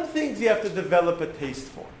so some things you have to develop a taste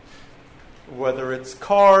for. Whether it's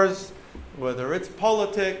cars, whether it's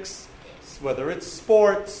politics, whether it's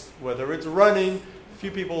sports, whether it's running. A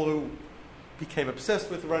few people who became obsessed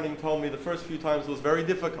with running told me the first few times was very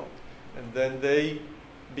difficult. And then they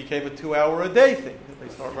became a 2-hour-a-day thing. They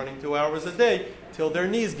start running 2 hours a day till their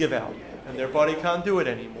knees give out and their body can't do it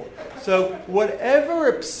anymore. So whatever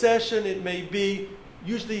obsession it may be,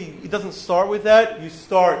 usually it doesn't start with that. You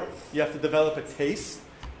have to develop a taste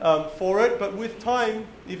for it. But with time,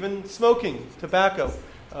 even smoking, tobacco,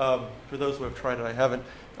 for those who have tried it, I haven't,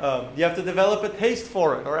 you have to develop a taste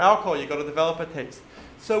for it. Or alcohol, you've got to develop a taste.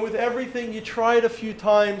 So with everything, you try it a few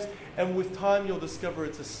times, and with time you'll discover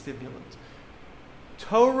it's a stimulant.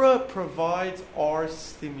 Torah provides our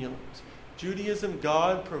stimulant. Judaism,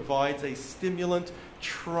 God provides a stimulant.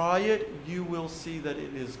 Try it, you will see that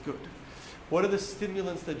it is good. What are the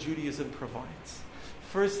stimulants that Judaism provides?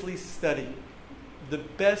 Firstly, study. The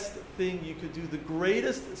best thing you could do, the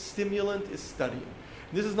greatest stimulant is studying.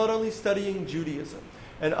 This is not only studying Judaism.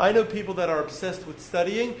 And I know people that are obsessed with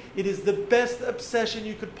studying. It is the best obsession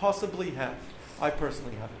you could possibly have. I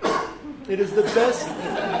personally have it. It is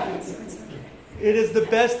the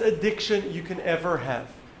best addiction you can ever have.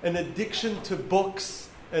 An addiction to books,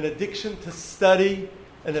 an addiction to study,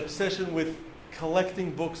 an obsession with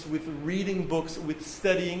collecting books, with reading books, with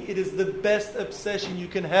studying. It is the best obsession you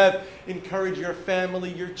can have. Encourage your family,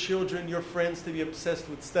 your children, your friends to be obsessed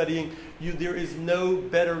with studying. There is no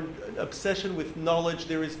better obsession with knowledge.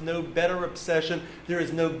 There is no better obsession. There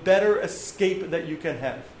is no better escape that you can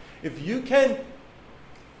have. If you can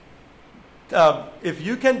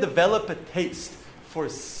develop a taste for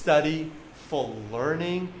study, for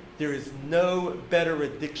learning, there is no better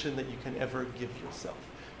addiction that you can ever give yourself.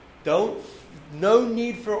 No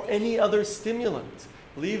need for any other stimulant.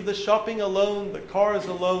 Leave the shopping alone, the cars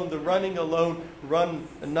alone, the running alone. Run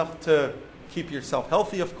enough to keep yourself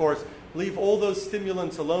healthy, of course. Leave all those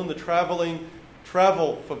stimulants alone. The travel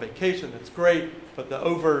for vacation, that's great, but the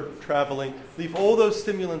over-traveling. Leave all those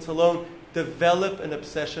stimulants alone. Develop an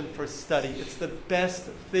obsession for study. It's the best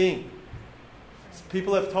thing.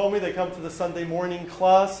 People have told me they come to the Sunday morning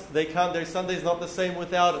class. Their Sunday's not the same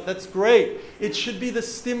without it. That's great. It should be the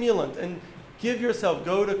stimulant. And give yourself,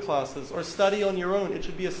 go to classes or study on your own. It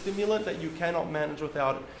should be a stimulant that you cannot manage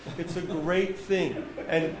without it. It's a great thing.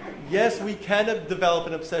 And yes, we can develop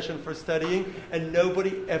an obsession for studying, and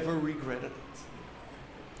nobody ever regretted it.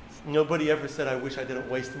 Nobody ever said, I wish I didn't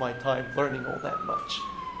waste my time learning all that much.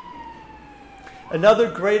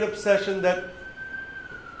 Another great obsession, this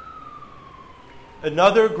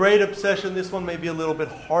one may be a little bit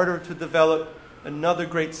harder to develop. Another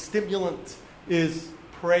great stimulant is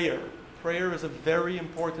prayer. Prayer is a very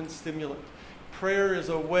important stimulant. Prayer is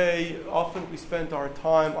a way, often we spend our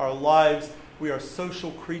time, our lives, we are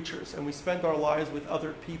social creatures, and we spend our lives with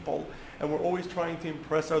other people, and we're always trying to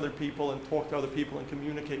impress other people and talk to other people and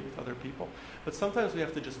communicate with other people. But sometimes we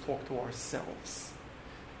have to just talk to ourselves.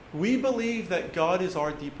 We believe that God is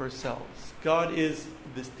our deeper selves. God is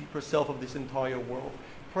this deeper self of this entire world.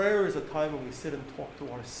 Prayer is a time when we sit and talk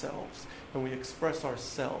to ourselves and we express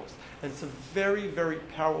ourselves. And it's a very, very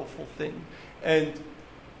powerful thing. And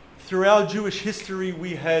throughout Jewish history,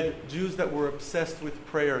 we had Jews that were obsessed with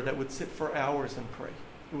prayer, that would sit for hours and pray.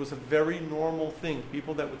 It was a very normal thing.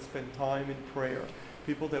 People that would spend time in prayer.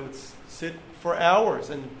 People that would sit for hours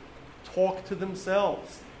and talk to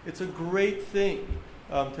themselves. It's a great thing.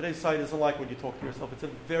 Today's society isn't like when you talk to yourself. It's a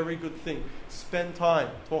very good thing. Spend time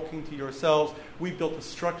talking to yourselves. We built a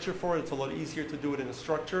structure for it. It's a lot easier to do it in a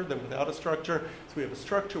structure than without a structure. So we have a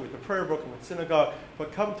structure with the prayer book and with synagogue.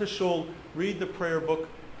 But come to shul, read the prayer book,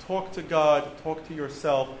 talk to God, talk to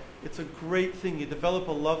yourself. It's a great thing. You develop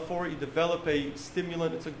a love for it. You develop a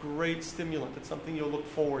stimulant. It's a great stimulant. It's something you'll look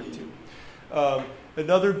forward to.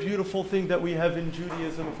 Another beautiful thing that we have in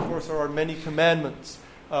Judaism, of course, are our many commandments.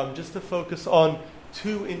 Just to focus on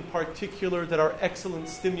two in particular that are excellent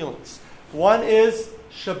stimulants. One is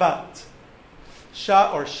Shabbat.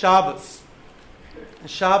 Shabbos.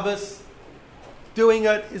 Shabbos, doing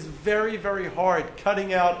it is very, very hard.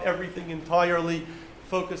 Cutting out everything entirely,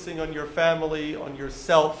 focusing on your family, on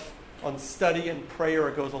yourself, on study and prayer,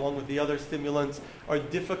 it goes along with the other stimulants, are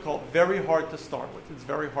difficult, very hard to start with. It's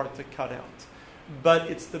very hard to cut out. But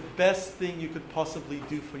it's the best thing you could possibly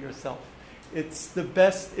do for yourself. It's the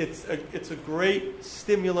best, it's a great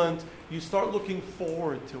stimulant. You start looking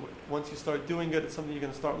forward to it. Once you start doing it, it's something you're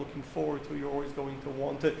going to start looking forward to. You're always going to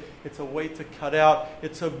want it. It's a way to cut out.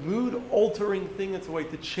 It's a mood-altering thing. It's a way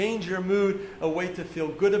to change your mood, a way to feel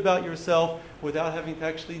good about yourself without having to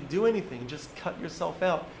actually do anything. Just cut yourself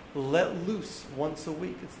out. Let loose once a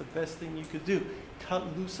week. It's the best thing you could do. Cut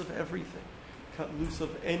loose of everything. Cut loose of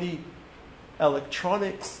any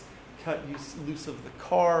electronics. Cut loose of the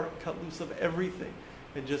car. Cut loose of everything.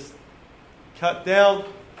 And just cut down.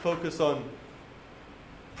 Focus on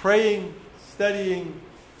praying, studying,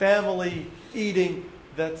 family, eating.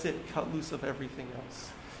 That's it. Cut loose of everything else.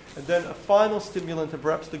 And then a final stimulant, and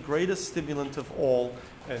perhaps the greatest stimulant of all,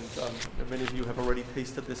 and many of you have already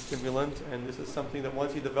tasted this stimulant, and this is something that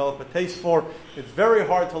once you develop a taste for, it's very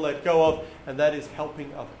hard to let go of, and that is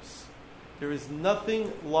helping others. There is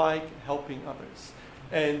nothing like helping others.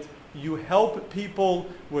 And you help people,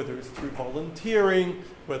 whether it's through volunteering,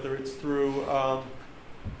 whether it's through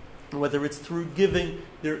giving.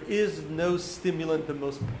 There is no stimulant. The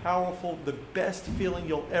most powerful, the best feeling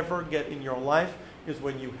you'll ever get in your life is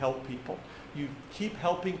when you help people. You keep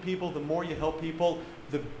helping people. The more you help people,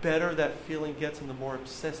 the better that feeling gets and the more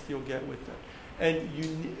obsessed you'll get with it. And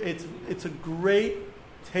it's a great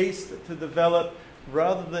taste to develop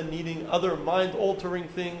rather than needing other mind-altering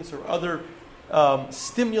things or other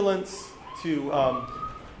stimulants to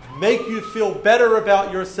make you feel better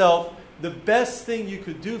about yourself. The best thing you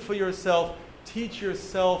could do for yourself, teach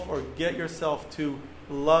yourself or get yourself to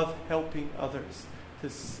love helping others, to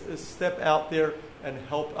step out there and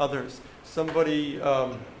help others. Somebody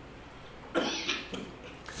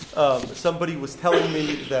was telling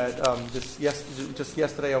me that just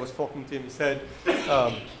yesterday I was talking to him. He said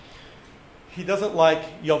he doesn't like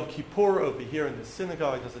Yom Kippur over here in the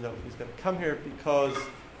synagogue. He doesn't know if he's going to come here because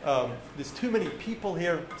there's too many people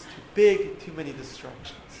here. It's too big, too many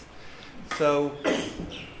distractions. So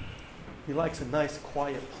he likes a nice,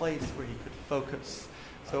 quiet place where he could focus.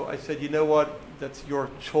 So I said, you know what? That's your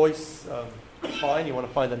choice. Fine. You want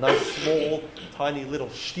to find a nice, small, tiny little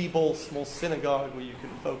shtibel, small synagogue where you can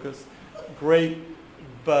focus. Great.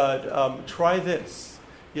 But try this.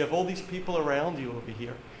 You have all these people around you over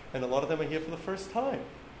here, and a lot of them are here for the first time.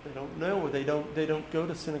 They don't know, or they don't go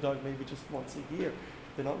to synagogue maybe just once a year.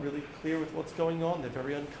 They're not really clear with what's going on. They're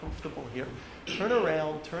very uncomfortable here. Turn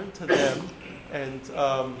around, turn to them, and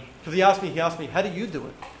because he asked me, how do you do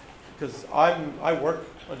it? Because I work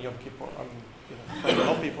on Yom Kippur. I'm trying to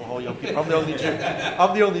help people hold Yom Kippur. I'm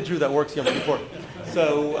the only Jew that works Yom Kippur.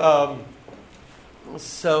 So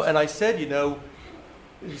and I said, he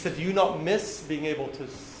said, do you not miss being able to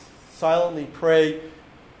silently pray?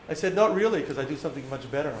 I said, not really, because I do something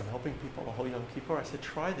much better. I'm helping people the whole Yom Kippur. I said,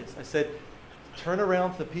 try this. I said, turn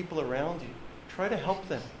around to the people around you. Try to help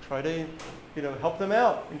them. Try to, help them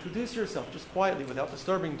out. Introduce yourself just quietly without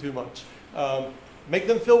disturbing too much. Make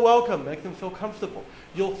them feel welcome. Make them feel comfortable.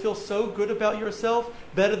 You'll feel so good about yourself,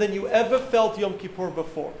 better than you ever felt Yom Kippur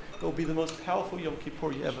before. It will be the most powerful Yom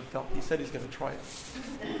Kippur you ever felt. He said he's going to try it.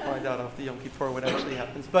 Find out after Yom Kippur what actually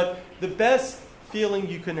happens. But the best feeling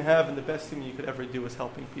you can have and the best thing you could ever do is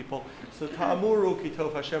helping people. So ta'amuru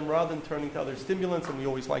kitov Hashem, rather than turning to other stimulants, and we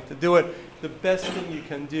always like to do it, the best thing you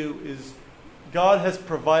can do is God has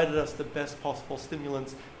provided us the best possible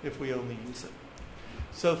stimulants if we only use it.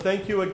 So thank you again.